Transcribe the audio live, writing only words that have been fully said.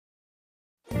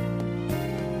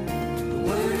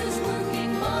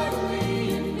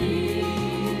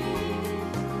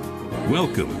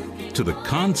Welcome to the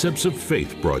Concepts of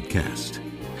Faith broadcast.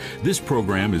 This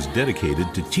program is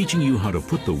dedicated to teaching you how to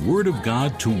put the Word of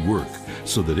God to work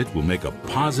so that it will make a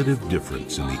positive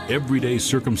difference in the everyday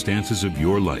circumstances of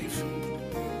your life.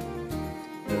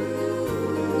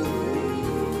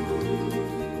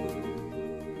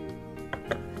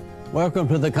 Welcome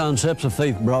to the Concepts of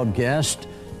Faith broadcast.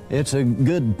 It's a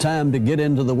good time to get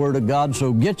into the Word of God,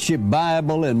 so get your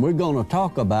Bible, and we're going to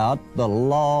talk about the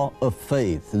law of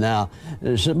faith. Now,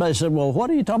 somebody said, well, what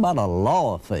are you talking about, a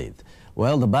law of faith?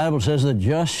 Well, the Bible says the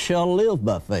just shall live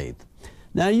by faith.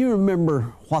 Now, you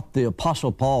remember what the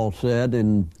Apostle Paul said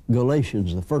in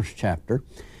Galatians, the first chapter.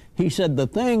 He said, the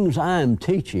things I am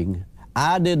teaching,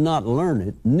 I did not learn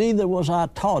it, neither was I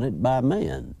taught it by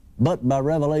man, but by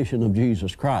revelation of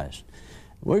Jesus Christ.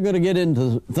 We're going to get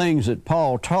into things that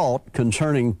Paul taught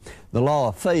concerning the law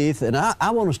of faith, and I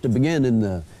want us to begin in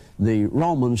the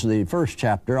Romans, the first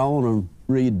chapter. I want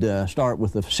to start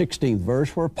with the 16th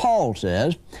verse, where Paul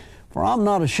says, "For I'm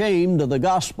not ashamed of the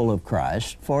gospel of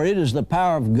Christ, for it is the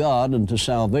power of God unto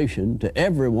salvation to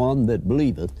everyone that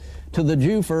believeth, to the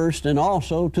Jew first, and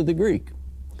also to the Greek.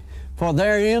 For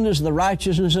therein is the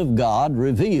righteousness of God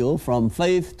revealed from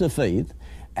faith to faith,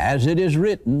 as it is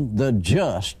written, the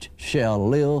just shall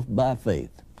live by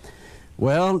faith."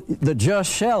 Well, the just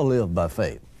shall live by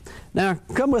faith. Now,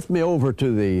 come with me over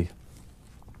to the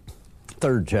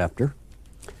third chapter,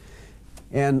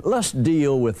 and let's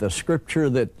deal with a scripture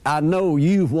that I know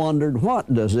you've wondered,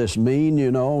 what does this mean? You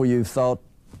know, you've thought,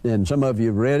 and some of you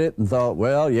have read it and thought,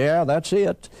 well, yeah, that's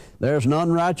it. There's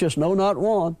none righteous, no, not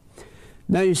one.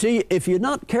 Now, you see, if you're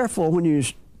not careful when you're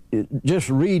just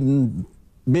reading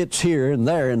bits here and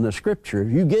there in the scripture,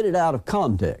 you get it out of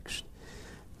context.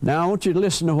 Now I want you to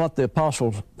listen to what the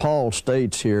Apostle Paul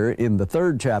states here in the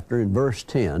third chapter in verse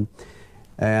 10.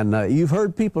 And you've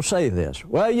heard people say this,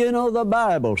 well, you know, the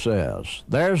Bible says,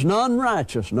 there's none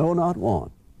righteous, no, not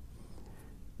one.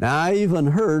 Now I even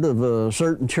heard of a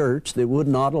certain church that would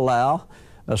not allow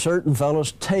a certain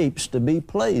fellow's tapes to be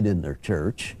played in their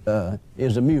church,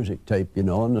 is a music tape, you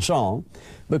know, and a song,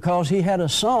 because he had a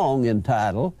song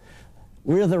entitled,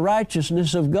 "We're the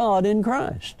righteousness of God in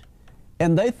Christ."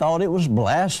 And they thought it was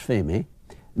blasphemy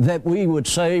that we would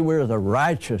say we're the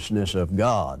righteousness of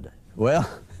God. Well,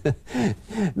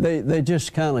 they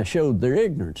just kind of showed their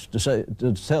ignorance,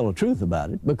 to tell the truth about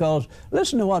it, because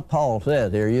listen to what Paul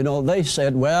said here. You know, they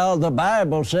said, well, the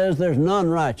Bible says there's none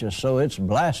righteous, so it's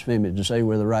blasphemy to say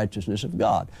we're the righteousness of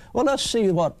God. Well, let's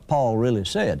see what Paul really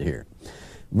said here.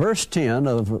 Verse 10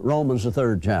 of Romans, the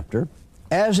third chapter,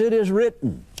 "As it is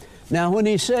written." Now, when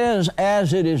he says,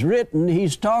 as it is written,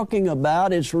 he's talking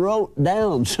about it's wrote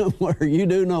down somewhere. You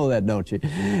do know that, don't you?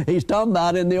 He's talking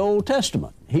about in the Old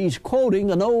Testament. He's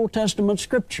quoting an Old Testament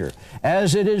scripture.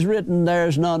 As it is written,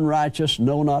 there's none righteous,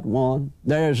 no, not one.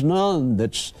 There's none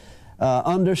that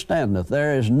understandeth.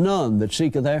 There is none that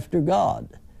seeketh after God.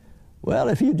 Well,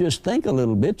 if you just think a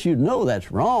little bit, you'd know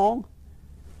that's wrong.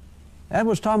 That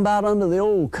was talking about under the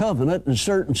Old Covenant in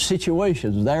certain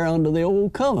situations there under the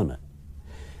Old Covenant.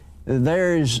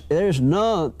 There's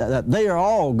none, they are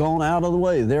all gone out of the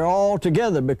way. They're all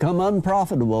together become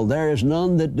unprofitable. There is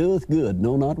none that doeth good,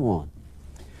 no, not one.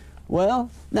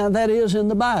 Well, now that is in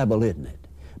the Bible, isn't it?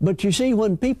 But you see,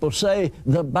 when people say,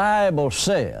 the Bible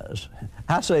says,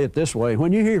 I say it this way,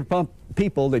 when you hear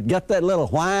people that get that little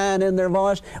whine in their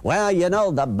voice, well, you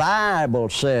know, the Bible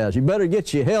says, you better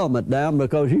get your helmet down,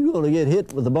 because you're going to get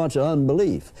hit with a bunch of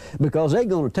unbelief, because they're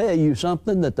going to tell you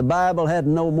something that the Bible had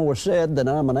no more said than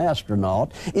I'm an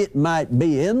astronaut. It might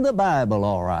be in the Bible,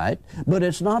 all right, but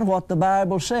it's not what the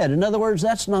Bible said. In other words,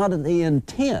 that's not the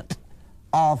intent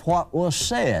of what was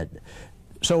said.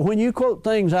 So when you quote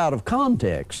things out of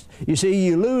context, you see,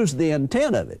 you lose the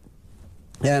intent of it.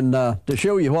 And to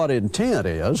show you what intent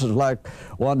is like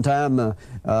one time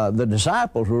the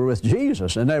disciples were with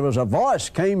Jesus, and there was a voice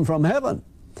came from heaven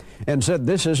and said,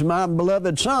 "This is my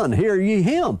beloved Son, hear ye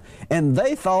him." And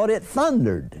they thought it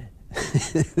thundered.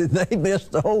 They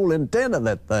missed the whole intent of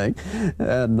that thing.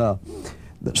 And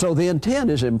so the intent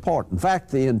is important. In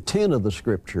fact, the intent of the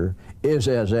Scripture is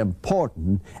as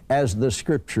important as the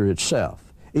Scripture itself.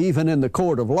 Even in the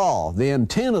court of law, the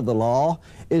intent of the law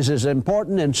is as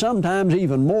important, and sometimes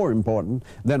even more important,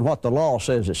 than what the law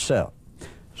says itself.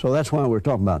 So that's why we're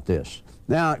talking about this.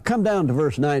 Now, come down to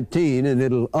verse 19, and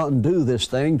it'll undo this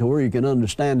thing to where you can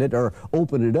understand it, or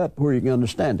open it up where you can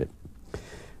understand it.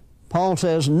 Paul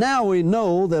says, "Now we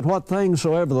know that what things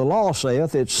soever the law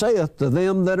saith, it saith to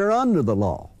them that are under the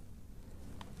law."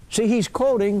 See, he's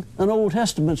quoting an Old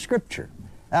Testament scripture.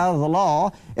 out of the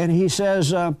law, and he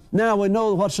says, now we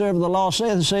know whatsoever the law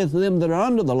saith, it saith to them that are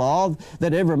under the law,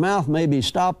 that every mouth may be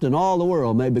stopped, and all the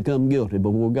world may become guilty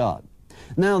before God.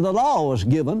 Now the law was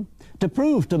given to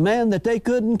prove to man that they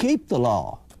couldn't keep the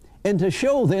law, and to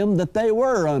show them that they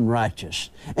were unrighteous,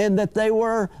 and that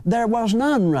there was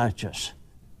none righteous.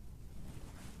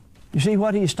 You see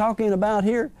what he's talking about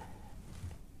here?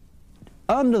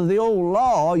 Under the old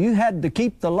law, you had to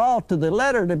keep the law to the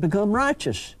letter to become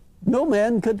righteous. No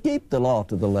man could keep the law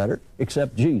to the letter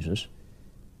except Jesus,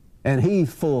 and he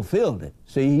fulfilled it.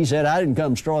 See, he said, I didn't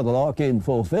come destroy the law, I came to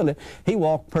fulfill it. He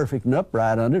walked perfect and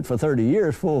upright under it for 30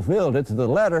 years, fulfilled it to the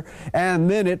letter, and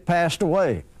then it passed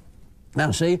away.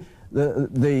 Now see,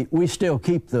 we still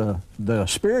keep the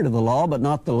spirit of the law, but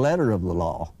not the letter of the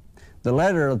law. The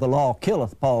letter of the law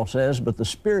killeth, Paul says, but the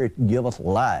Spirit giveth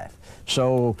life.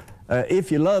 So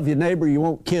if you love your neighbor, you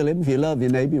won't kill him. If you love your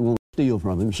neighbor, you won't steal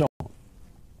from him, so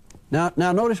on.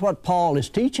 Now notice what Paul is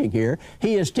teaching here.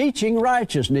 He is teaching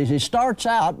righteousness. He starts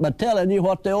out by telling you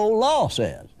what the old law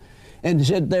says. And he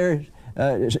said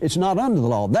it's not under the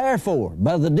law. Therefore,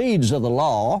 by the deeds of the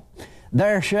law,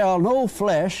 there shall no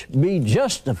flesh be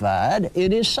justified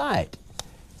in his sight.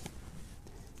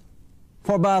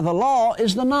 For by the law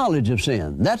is the knowledge of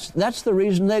sin. That's the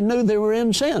reason they knew they were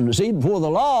in sin. See, before the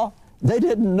law, they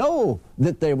didn't know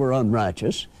that they were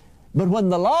unrighteous. But when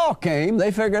the law came,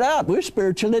 they figured out we're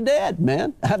spiritually dead,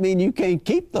 man. I mean, you can't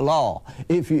keep the law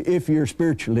if you're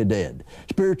spiritually dead.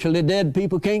 Spiritually dead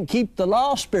people can't keep the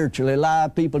law. Spiritually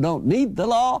alive people don't need the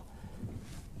law.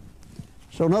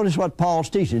 So notice what Paul's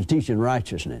teaching. He's teaching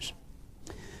righteousness.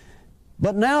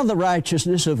 But now the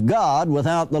righteousness of God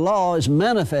without the law is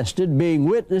manifested, being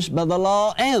witnessed by the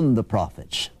law and the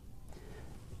prophets.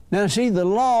 Now see, the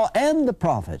law and the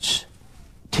prophets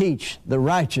teach the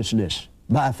righteousness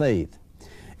by faith.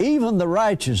 Even the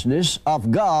righteousness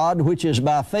of God, which is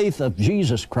by faith of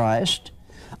Jesus Christ,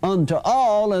 unto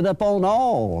all and upon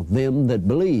all them that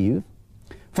believe.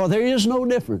 For there is no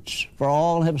difference, for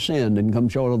all have sinned and come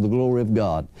short of the glory of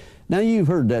God. Now you've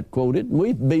heard that quoted, and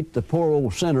we've beat the poor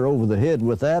old sinner over the head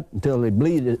with that until he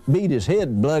beat his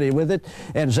head bloody with it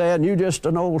and said, you're just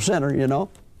an old sinner, you know,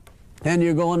 and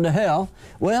you're going to hell.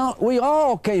 Well, we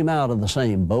all came out of the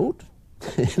same boat.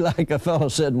 Like a fellow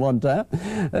said one time,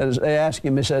 as they asked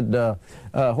him, he said,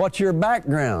 what's your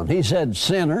background? He said,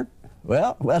 sinner.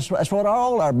 Well, that's what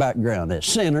all our background is,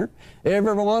 sinner.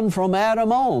 Everyone from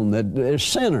Adam on that is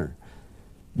sinner.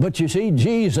 But you see,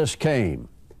 Jesus came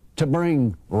to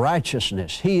bring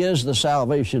righteousness. He is the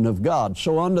salvation of God.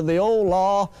 So under the old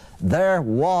law, there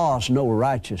was no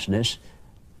righteousness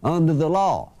under the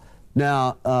law.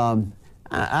 Now,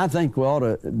 I think we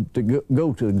ought to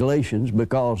go to Galatians,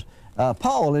 because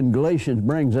Paul in Galatians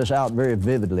brings this out very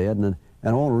vividly, and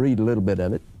I want to read a little bit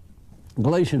of it.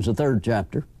 Galatians, the 3rd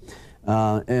chapter.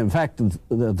 In fact,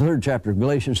 the 3rd chapter of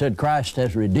Galatians said, Christ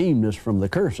has redeemed us from the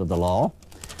curse of the law,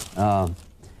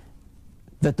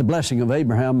 that the blessing of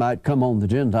Abraham might come on the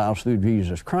Gentiles through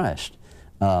Jesus Christ.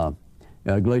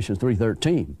 Galatians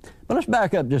 3:13. But let's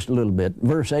back up just a little bit.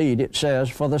 Verse 8, it says,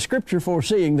 For the Scripture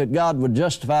foreseeing that God would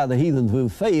justify the heathen through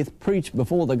faith, preached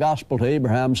before the gospel to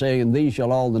Abraham, saying, In thee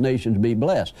shall all the nations be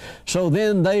blessed. So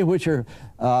then they which are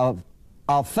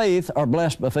of faith are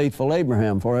blessed by faithful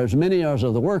Abraham. For as many as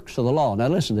are the works of the law. Now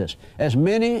listen to this. As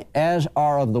many as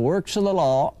are of the works of the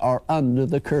law are under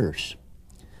the curse.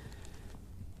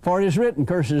 For it is written,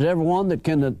 Cursed is everyone that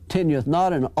continueth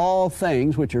not in all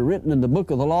things which are written in the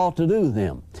book of the law to do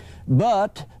them.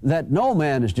 But that no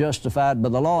man is justified by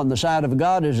the law in the sight of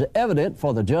God is evident,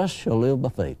 for the just shall live by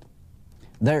faith.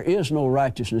 There is no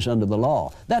righteousness under the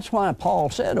law. That's why Paul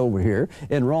said over here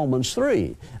in Romans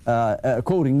 3,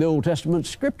 quoting the Old Testament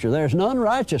Scripture, there's none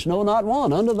righteous, no, not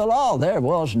one. Under the law there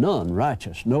was none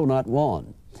righteous, no, not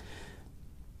one.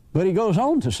 But he goes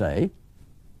on to say,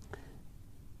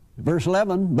 verse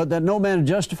 11, But that no man is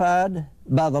justified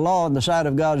by the law in the sight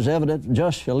of God is evident, the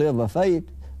just shall live by faith.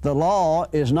 The law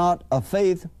is not of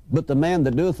faith, but the man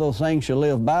that doeth those things shall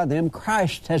live by them.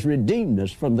 Christ has redeemed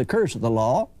us from the curse of the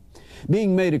law,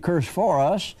 being made a curse for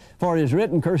us. For it is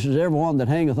written, Cursed is everyone that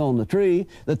hangeth on the tree,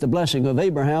 that the blessing of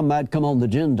Abraham might come on the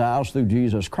Gentiles through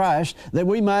Jesus Christ, that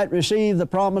we might receive the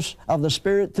promise of the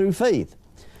Spirit through faith.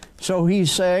 So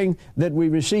he's saying that we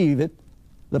receive it,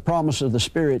 the promise of the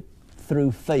Spirit,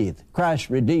 through faith.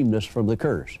 Christ redeemed us from the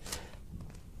curse.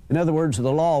 In other words,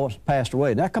 the law was passed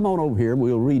away. Now come on over here,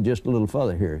 we'll read just a little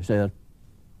further here. It says,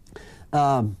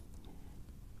 but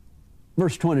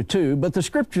verse 22, but the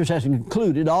Scriptures has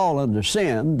concluded all under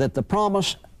sin, that the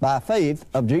promise by faith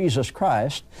of Jesus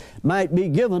Christ might be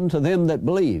given to them that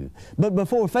believe. But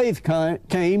before faith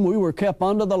came, we were kept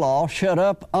under the law, shut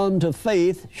up unto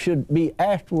faith should be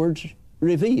afterwards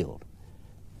revealed.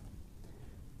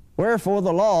 Wherefore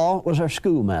the law was our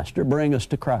schoolmaster, bring us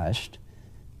to Christ,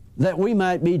 that we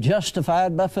might be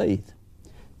justified by faith.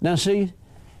 Now see,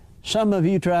 some of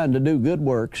you trying to do good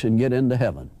works and get into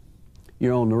heaven,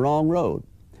 you're on the wrong road.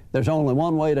 There's only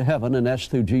one way to heaven, and that's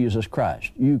through Jesus Christ.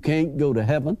 You can't go to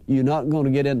heaven. You're not going to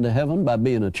get into heaven by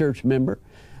being a church member.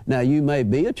 Now, you may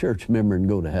be a church member and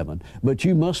go to heaven, but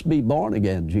you must be born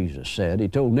again, Jesus said. He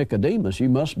told Nicodemus, you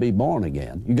must be born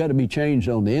again. You got to be changed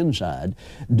on the inside.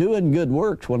 Doing good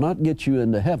works will not get you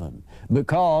into heaven,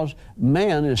 because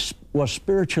man was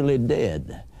spiritually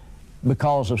dead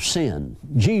because of sin.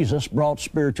 Jesus brought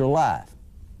spiritual life.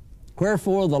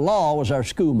 Wherefore the law was our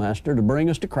schoolmaster to bring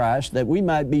us to Christ, that we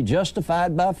might be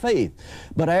justified by faith.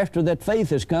 But after that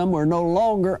faith has come, we're no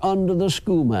longer under the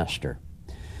schoolmaster.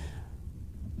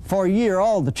 For ye are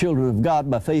all the children of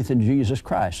God by faith in Jesus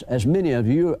Christ. As many of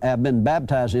you have been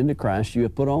baptized into Christ, you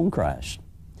have put on Christ.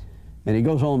 And he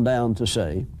goes on down to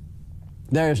say,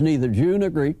 there is neither Jew nor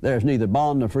Greek, there is neither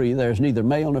bond nor free, there is neither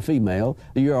male nor female.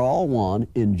 You are all one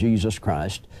in Jesus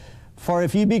Christ. For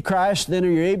if ye be Christ, then are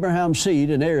ye Abraham's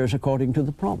seed and heirs according to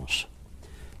the promise.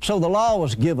 So the law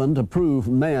was given to prove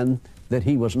man that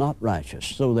he was not righteous.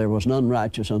 So there was none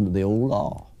righteous under the old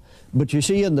law. But you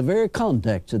see, in the very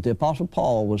context that the Apostle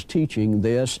Paul was teaching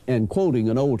this and quoting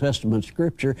an Old Testament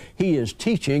scripture, he is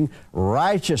teaching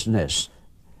righteousness.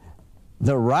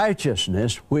 The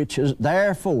righteousness which is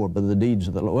therefore by the deeds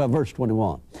of the law. Well, verse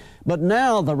 21. But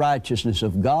now the righteousness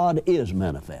of God is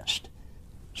manifest.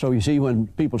 So you see, when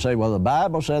people say, well, the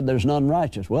Bible said there's none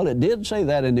righteous. Well, it did say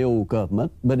that in the Old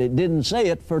Covenant, but it didn't say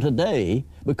it for today,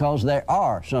 because there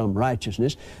are some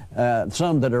righteousness,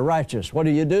 some that are righteous. What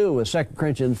do you do with 2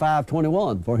 Corinthians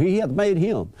 5:21? For he hath made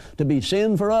him to be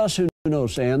sin for us who know no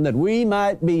sin, that we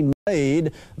might be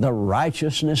made the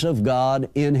righteousness of God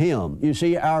in him. You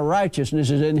see, our righteousness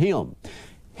is in him.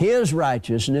 His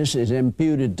righteousness is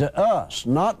imputed to us,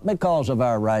 not because of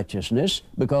our righteousness,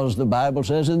 because the Bible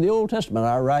says in the Old Testament,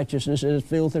 our righteousness is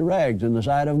filthy rags in the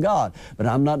sight of God. But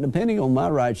I'm not depending on my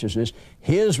righteousness.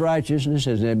 His righteousness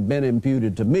has been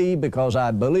imputed to me because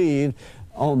I believe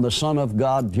on the Son of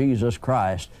God, Jesus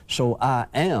Christ. So I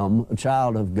am a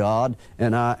child of God,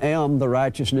 and I am the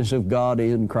righteousness of God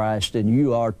in Christ, and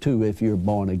you are too if you're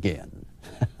born again.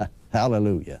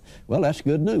 Hallelujah. Well, that's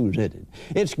good news, isn't it?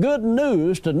 It's good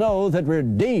news to know that we're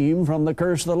redeemed from the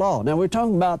curse of the law. Now, we're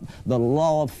talking about the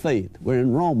law of faith. We're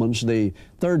in Romans, the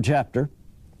 3rd chapter,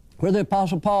 where the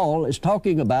Apostle Paul is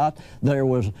talking about there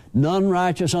was none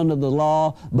righteous under the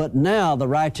law, but now the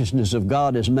righteousness of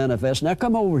God is manifest. Now,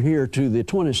 come over here to the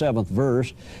 27th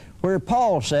verse, where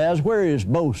Paul says, where is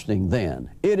boasting then?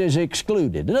 It is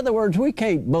excluded. In other words, we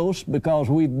can't boast because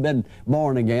we've been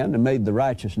born again and made the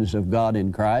righteousness of God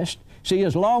in Christ. See,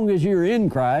 as long as you're in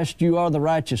Christ, you are the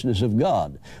righteousness of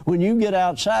God. When you get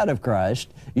outside of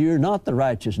Christ, you're not the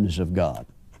righteousness of God.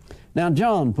 Now,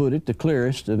 John put it the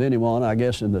clearest of anyone, I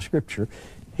guess, in the Scripture.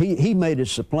 He made it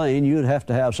so plain you'd have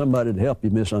to have somebody to help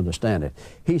you misunderstand it.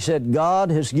 He said,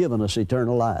 God has given us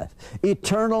eternal life.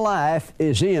 Eternal life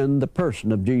is in the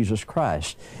person of Jesus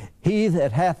Christ. He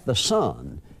that hath the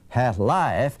Son hath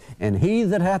life, and he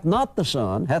that hath not the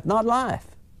Son hath not life.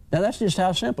 Now, that's just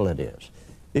how simple it is.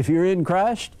 If you're in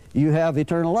Christ, you have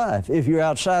eternal life. If you're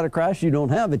outside of Christ, you don't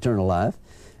have eternal life.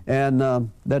 And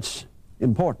that's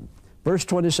important. Verse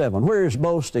 27, where is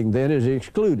boasting then is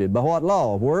excluded. By what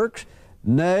law? Of works?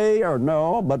 Nay, or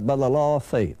no, but by the law of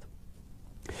faith.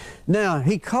 Now,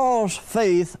 he calls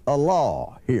faith a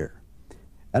law here.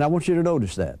 And I want you to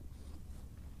notice that.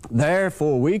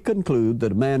 Therefore, we conclude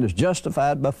that a man is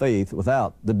justified by faith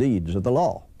without the deeds of the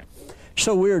law.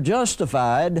 So we're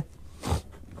justified,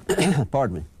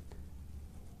 pardon me,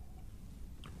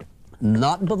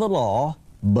 not by the law,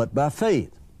 but by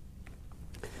faith.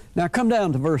 Now, come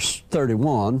down to verse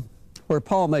 31, where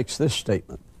Paul makes this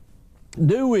statement.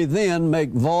 Do we then make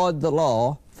void the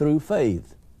law through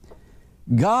faith?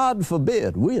 God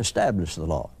forbid we establish the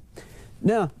law.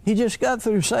 Now, he just got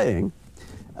through saying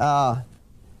that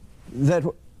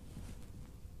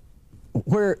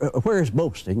where is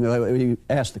boasting? You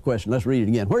asked the question, let's read it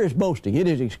again. Where is boasting? It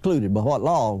is excluded. By what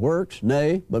law? Works?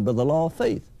 Nay, but by the law of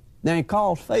faith. Now, he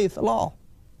calls faith a law.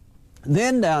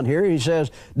 Then down here he says,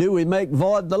 do we make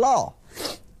void the law?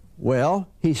 Well,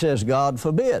 he says, God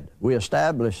forbid we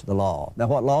establish the law. Now,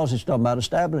 what law is he talking about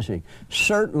establishing?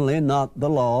 Certainly not the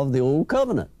law of the Old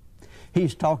Covenant.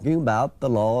 He's talking about the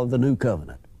law of the New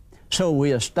Covenant. So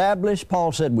we established,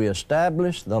 Paul said, we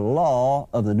established the law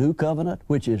of the new covenant,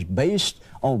 which is based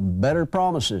on better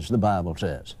promises, the Bible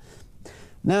says.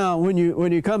 Now, when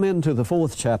you come into the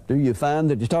 4th chapter, you find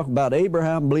that you talk about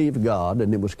Abraham believed God,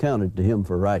 and it was counted to him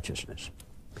for righteousness.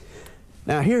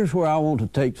 Now, here's where I want to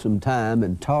take some time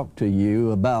and talk to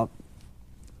you about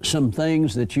some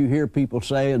things that you hear people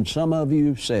say, and some of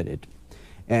you said it.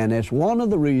 And it's one of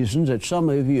the reasons that some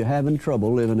of you are having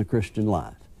trouble living a Christian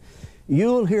life.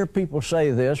 You'll hear people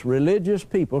say this, religious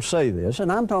people say this,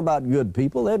 and I'm talking about good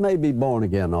people. They may be born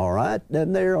again, all right,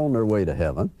 and they're on their way to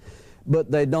heaven,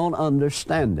 but they don't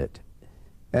understand it.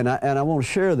 And I want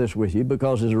to share this with you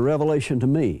because it's a revelation to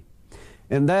me.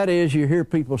 And that is, you hear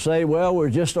people say, well, we're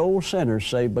just old sinners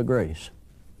saved by grace.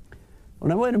 Well,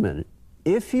 now, wait a minute.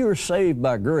 If you're saved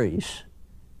by grace,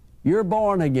 you're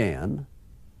born again,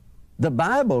 the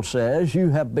Bible says you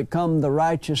have become the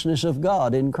righteousness of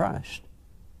God in Christ.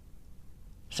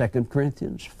 2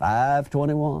 Corinthians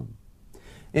 5:21.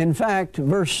 In fact,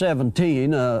 verse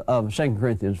 17 of 2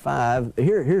 Corinthians 5,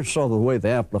 here's sort of the way the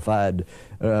Amplified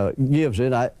gives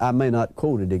it. I may not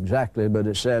quote it exactly, but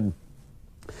it said,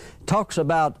 talks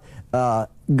about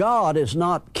God is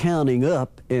not counting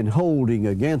up and holding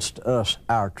against us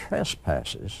our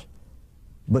trespasses,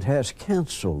 but has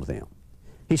canceled them.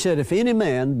 He said, if any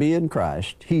man be in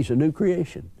Christ, he's a new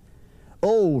creation.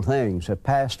 Old things have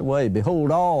passed away. Behold,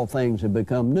 all things have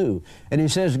become new. And he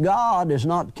says, God is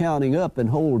not counting up and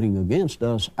holding against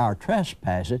us our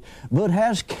trespasses, but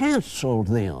has canceled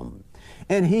them.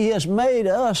 And he has made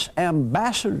us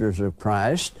ambassadors of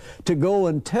Christ to go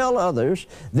and tell others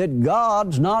that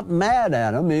God's not mad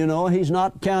at them. You know, he's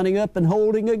not counting up and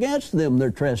holding against them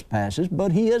their trespasses,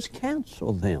 but he has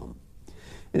canceled them.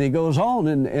 And he goes on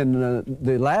in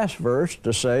the last verse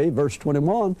to say, verse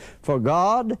 21, for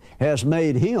God has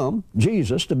made him,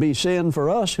 Jesus, to be sin for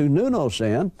us who knew no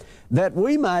sin, that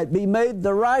we might be made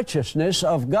the righteousness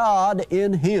of God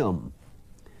in him.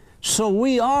 So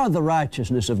we are the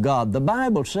righteousness of God. The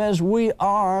Bible says we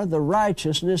are the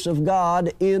righteousness of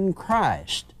God in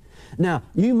Christ. Now,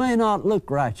 you may not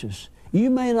look righteous. You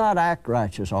may not act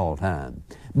righteous all the time.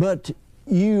 But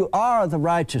you are the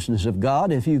righteousness of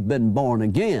God if you've been born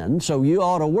again, so you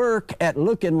ought to work at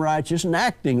looking righteous and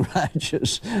acting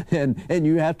righteous, and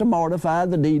you have to mortify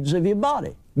the deeds of your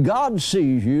body. God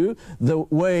sees you the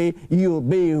way you'll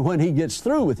be when he gets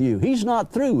through with you. He's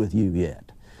not through with you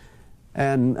yet.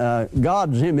 And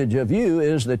God's image of you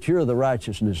is that you're the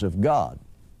righteousness of God.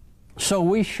 So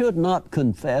we should not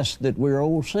confess that we're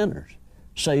old sinners,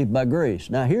 saved by grace.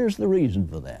 Now here's the reason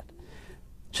for that.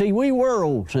 See, we were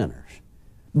old sinners.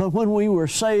 But when we were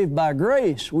saved by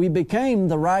grace, we became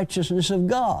the righteousness of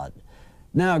God.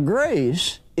 Now,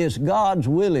 grace is God's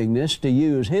willingness to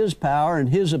use his power and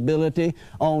his ability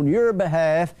on your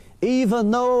behalf,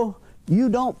 even though you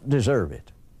don't deserve it.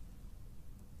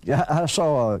 I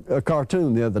saw a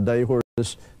cartoon the other day where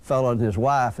this fellow and his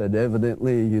wife had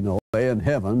evidently, you know, in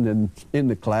heaven and in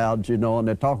the clouds, you know, and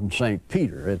they're talking to St.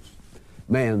 Peter. It's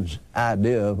man's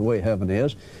idea of the way heaven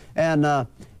is. And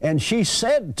she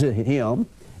said to him,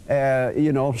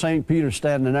 you know, St. Peter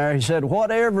standing there, he said,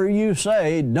 whatever you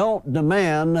say, don't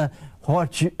demand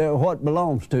what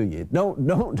belongs to you.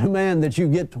 Don't demand that you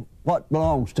get what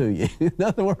belongs to you. In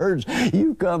other words,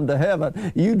 you come to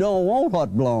heaven, you don't want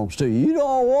what belongs to you. You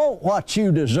don't want what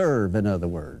you deserve, in other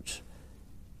words.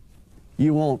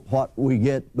 You want what we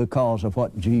get because of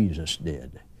what Jesus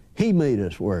did. He made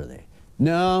us worthy.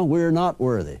 No, we're not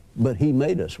worthy, but he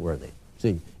made us worthy.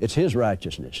 See, it's his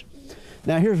righteousness.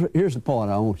 Now, here's the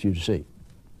point I want you to see.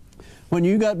 When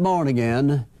you got born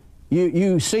again,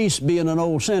 you ceased being an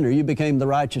old sinner. You became the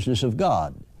righteousness of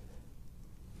God.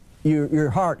 Your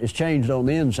heart is changed on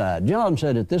the inside. John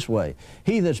said it this way,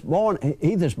 he that's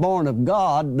born of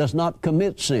God does not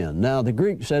commit sin. Now, the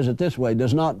Greek says it this way,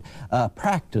 does not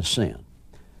practice sin.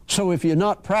 So if you're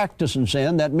not practicing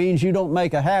sin, that means you don't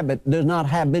make a habit, does not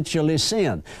habitually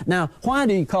sin. Now, why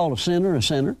do you call a sinner a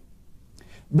sinner?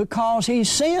 Because he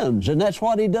sins, and that's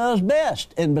what he does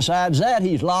best. And besides that,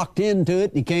 he's locked into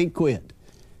it and he can't quit.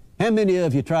 How many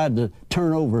of you tried to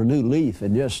turn over a new leaf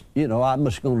and just, you know, I'm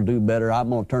just going to do better, I'm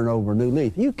going to turn over a new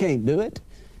leaf? You can't do it.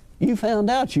 You found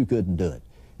out you couldn't do it.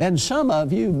 And some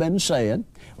of you have been saying,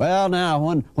 well, now,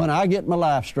 when I get my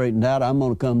life straightened out, I'm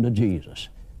going to come to Jesus.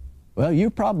 Well, you're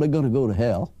probably going to go to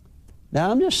hell. Now,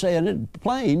 I'm just saying it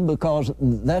plain because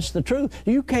that's the truth.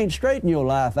 You can't straighten your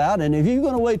life out, and if you're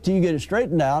going to wait till you get it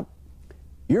straightened out,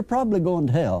 you're probably going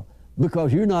to hell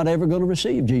because you're not ever going to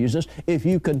receive Jesus if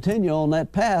you continue on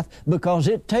that path, because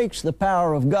it takes the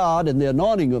power of God and the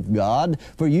anointing of God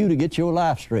for you to get your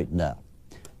life straightened out.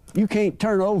 You can't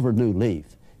turn over a new leaf.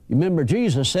 You remember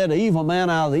Jesus said, an evil man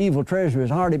out of the evil treasure of his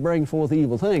heart, he brings forth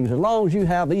evil things. As long as you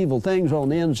have evil things on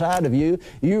the inside of you,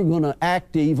 you're going to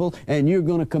act evil, and you're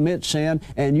going to commit sin,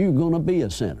 and you're going to be a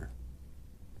sinner.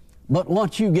 But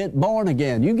once you get born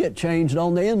again, you get changed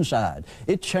on the inside.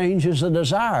 It changes the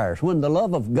desires. When the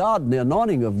love of God and the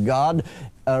anointing of God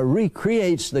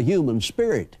recreates the human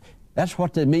spirit, that's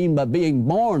what they mean by being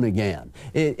born again.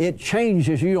 It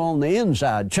changes you on the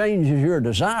inside, changes your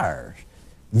desires.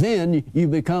 Then you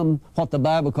become what the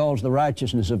Bible calls the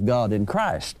righteousness of God in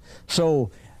Christ.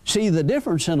 So, see, the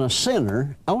difference in a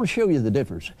sinner, I want to show you the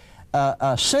difference.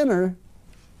 A sinner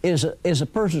is a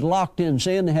person locked in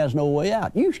sin that has no way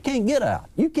out. You can't get out.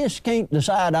 You just can't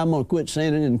decide, I'm going to quit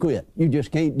sinning and quit. You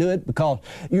just can't do it because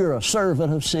you're a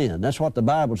servant of sin. That's what the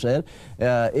Bible said.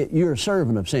 You're a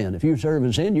servant of sin. If you're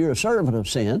serving sin, you're a servant of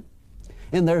sin,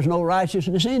 and there's no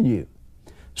righteousness in you.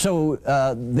 So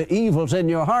the evils in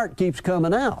your heart keeps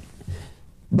coming out.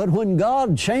 But when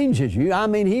God changes you, I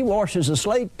mean, He washes the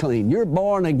slate clean. You're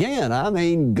born again. I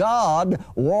mean, God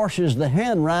washes the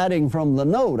handwriting from the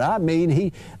note. I mean,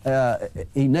 He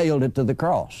nailed it to the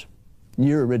cross.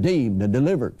 You're redeemed and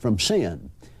delivered from sin,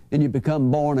 and you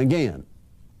become born again.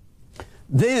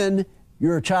 Then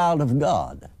you're a child of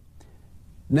God.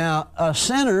 Now, a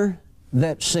sinner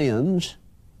that sins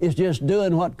is just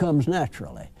doing what comes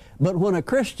naturally. But when a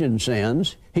Christian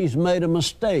sins, he's made a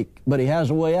mistake, but he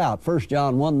has a way out. 1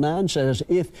 John 1:9 says,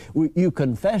 if you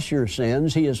confess your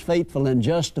sins, He is faithful and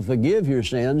just to forgive your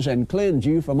sins and cleanse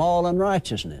you from all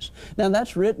unrighteousness. Now,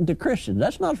 that's written to Christians.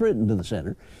 That's not written to the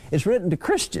sinner. It's written to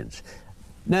Christians.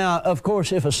 Now, of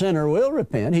course, if a sinner will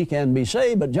repent, he can be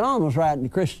saved, but John was writing to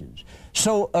Christians.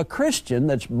 So a Christian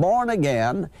that's born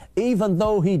again, even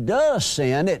though he does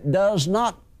sin, it does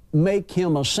not make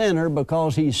him a sinner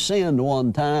because he sinned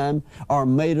one time or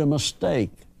made a mistake.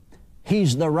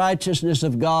 He's the righteousness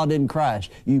of God in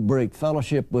Christ. You break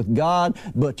fellowship with God,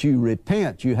 but you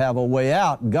repent. You have a way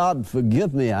out. God,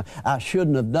 forgive me. I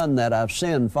shouldn't have done that. I've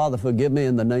sinned. Father, forgive me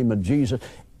in the name of Jesus.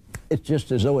 It's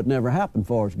just as though it never happened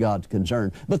for as God's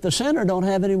concerned. But the sinner don't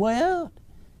have any way out.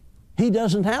 He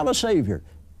doesn't have a Savior.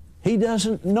 He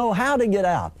doesn't know how to get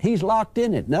out. He's locked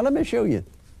in it. Now let me show you.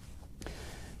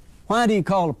 Why do you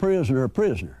call a prisoner a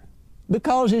prisoner?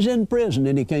 Because he's in prison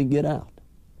and he can't get out.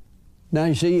 Now,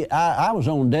 you see, I was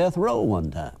on death row one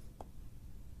time.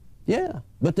 Yeah,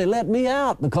 but they let me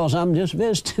out because I'm just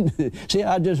visiting. See,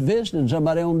 I just visited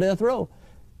somebody on death row.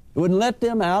 They wouldn't let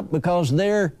them out because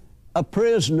they're a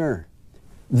prisoner.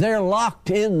 They're locked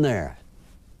in there.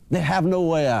 They have no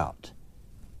way out.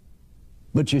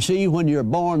 But you see, when you're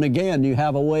born again, you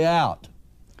have a way out.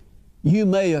 You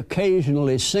may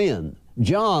occasionally sin.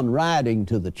 John, writing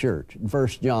to the church, in 1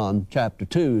 John chapter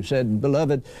 2, said,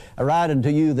 Beloved, I write unto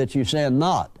you that you sin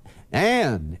not.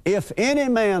 And if any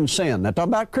man sin, now talk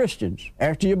about Christians,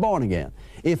 after you're born again,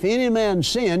 if any man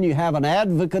sin, you have an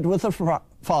advocate with the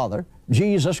Father,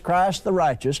 Jesus Christ the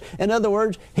righteous. In other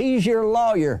words, He's your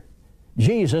lawyer.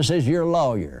 Jesus is your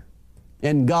lawyer.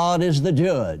 And God is the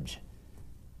judge.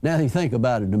 Now you think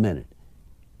about it a minute.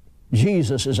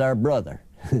 Jesus is our brother.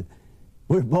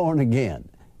 We're born again.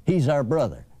 He's our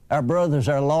brother. Our brother's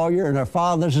our lawyer and our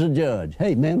father's the judge.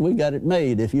 Hey, man, we got it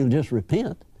made if you'll just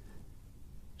repent.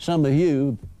 Some of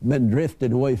you have been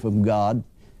drifting away from God,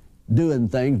 doing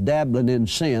things, dabbling in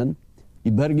sin.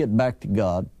 You better get back to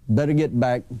God. Better get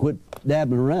back, quit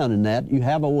dabbling around in that. You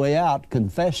have a way out.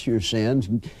 Confess your sins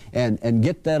and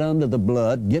get that under the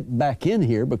blood. Get back in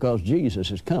here because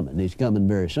Jesus is coming. He's coming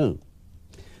very soon.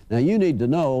 Now, you need to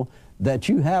know that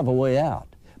you have a way out.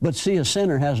 But see, a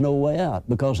sinner has no way out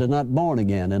because they're not born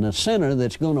again. And a sinner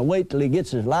that's going to wait till he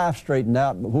gets his life straightened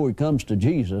out before he comes to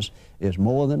Jesus is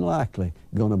more than likely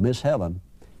going to miss heaven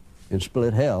and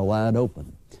split hell wide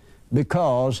open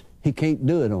because he can't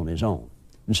do it on his own.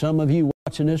 And some of you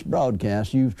watching this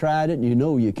broadcast, you've tried it and you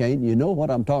know you can't. You know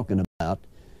what I'm talking about.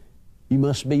 You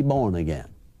must be born again.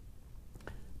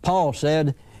 Paul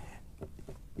said,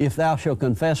 if thou shalt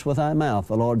confess with thy mouth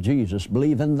the Lord Jesus,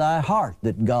 believe in thy heart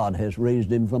that God has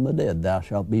raised Him from the dead, thou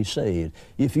shalt be saved.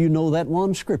 If you know that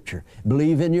one scripture,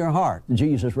 believe in your heart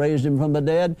Jesus raised Him from the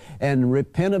dead, and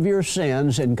repent of your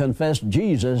sins and confess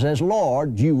Jesus as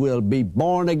Lord, you will be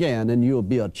born again and you'll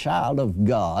be a child of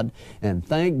God. And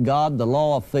thank God the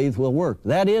law of faith will work.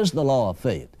 That is the law of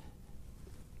faith.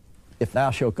 If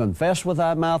thou shalt confess with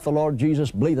thy mouth the Lord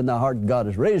Jesus, believe in thy heart God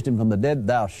has raised Him from the dead,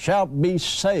 thou shalt be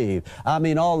saved. I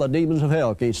mean, all the demons of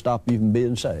hell can't stop you from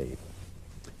being saved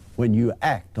when you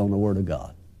act on the Word of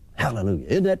God. Hallelujah.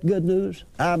 Isn't that good news?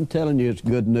 I'm telling you it's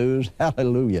good news.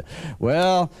 Hallelujah.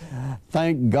 Well,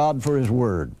 thank God for His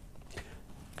Word.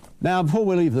 Now, before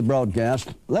we leave the broadcast,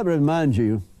 let me remind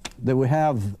you that we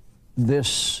have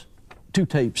this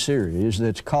two-tape series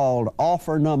that's called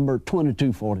Offer Number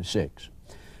 2246.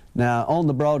 Now, on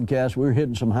the broadcast, we're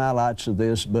hitting some highlights of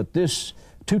this, but this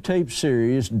two-tape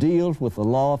series deals with the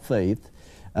law of faith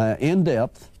in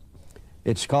depth.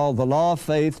 It's called The Law of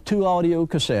Faith, 2 audio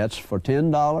cassettes for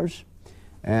 $10,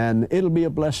 and it'll be a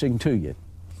blessing to you.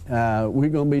 We're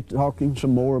going to be talking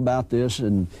some more about this,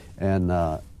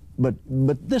 but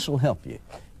this will help you.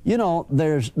 You know,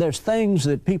 there's things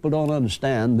that people don't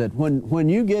understand, that when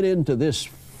you get into this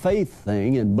faith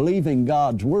thing and believing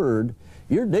God's Word,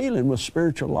 you're dealing with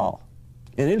spiritual law,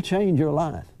 and it'll change your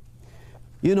life.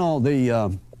 You know,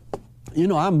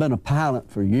 I've been a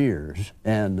pilot for years,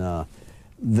 and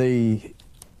the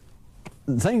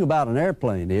thing about an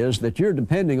airplane is that you're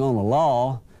depending on a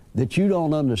law that you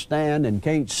don't understand and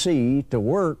can't see to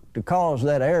work to cause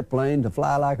that airplane to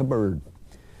fly like a bird.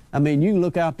 I mean, you can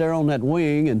look out there on that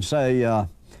wing and say,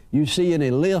 you see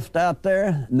any lift out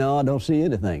there? No, I don't see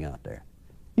anything out there.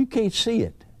 You can't see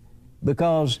it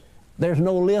because there's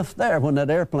no lift there when that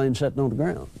airplane's sitting on the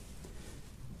ground.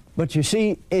 But you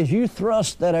see, as you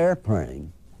thrust that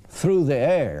airplane through the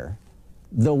air,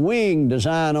 the wing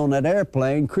design on that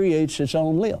airplane creates its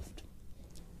own lift.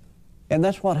 And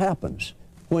that's what happens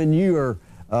when you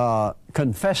are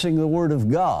confessing the Word of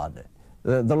God.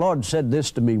 The Lord said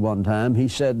this to me one time. He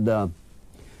said,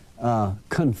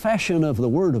 confession of the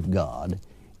Word of God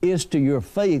is to your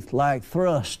faith like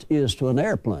thrust is to an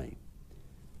airplane.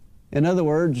 In other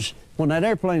words, when that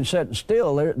airplane's sitting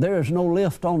still, there's no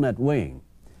lift on that wing.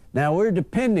 Now, we're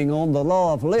depending on the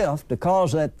law of lift to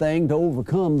cause that thing to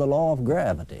overcome the law of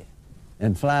gravity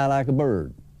and fly like a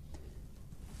bird.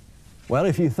 Well,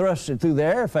 if you thrust it through the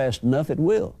air fast enough, it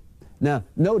will. Now,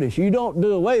 notice, you don't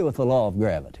do away with the law of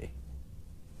gravity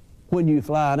when you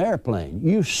fly an airplane.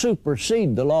 You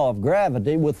supersede the law of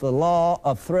gravity with the law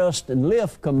of thrust and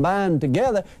lift combined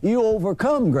together. You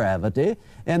overcome gravity,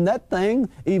 and that thing,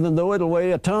 even though it'll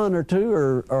weigh a ton or two,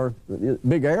 or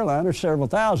big airliner, several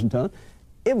thousand tons,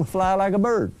 it will fly like a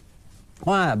bird.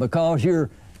 Why? Because you're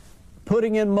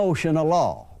putting in motion a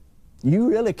law.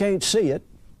 You really can't see it.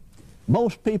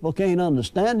 Most people can't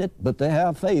understand it, but they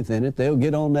have faith in it. They'll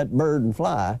get on that bird and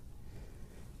fly.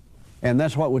 And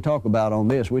that's what we talk about on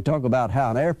this. We talk about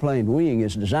how an airplane wing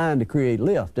is designed to create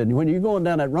lift. And when you're going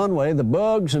down that runway, the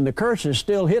bugs and the curses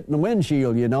still hitting the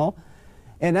windshield, you know,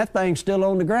 and that thing's still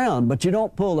on the ground. But you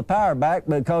don't pull the power back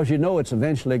because you know it's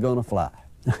eventually going to fly.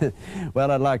 Well,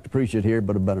 I'd like to preach it here,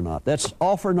 but I better not. That's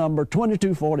offer number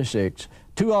 2246,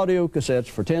 2 audio cassettes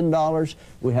for $10.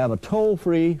 We have a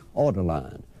toll-free order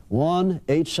line,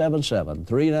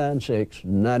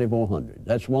 1-877-396-9400.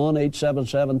 That's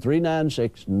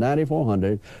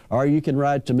 1-877-396-9400. Or you can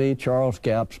write to me, Charles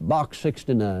Capps, Box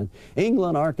 69,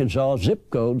 England, Arkansas, zip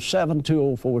code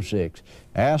 72046.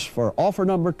 Ask for offer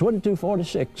number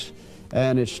 2246,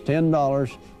 and it's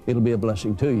 $10. It'll be a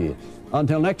blessing to you.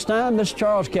 Until next time, this is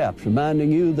Charles Capps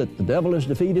reminding you that the devil is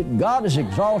defeated, God is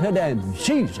exalted, and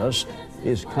Jesus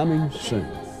is coming soon.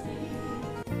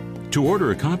 To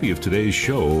order a copy of today's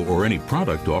show or any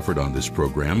product offered on this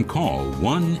program, call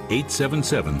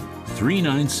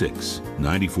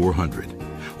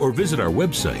 1-877-396-9400 or visit our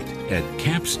website at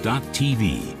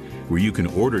capps.tv, where you can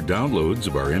order downloads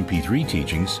of our MP3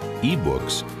 teachings,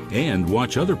 ebooks, and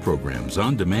watch other programs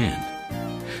on demand.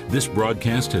 This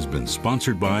broadcast has been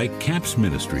sponsored by Capps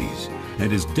Ministries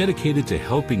and is dedicated to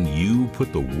helping you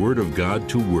put the Word of God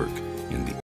to work in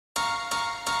the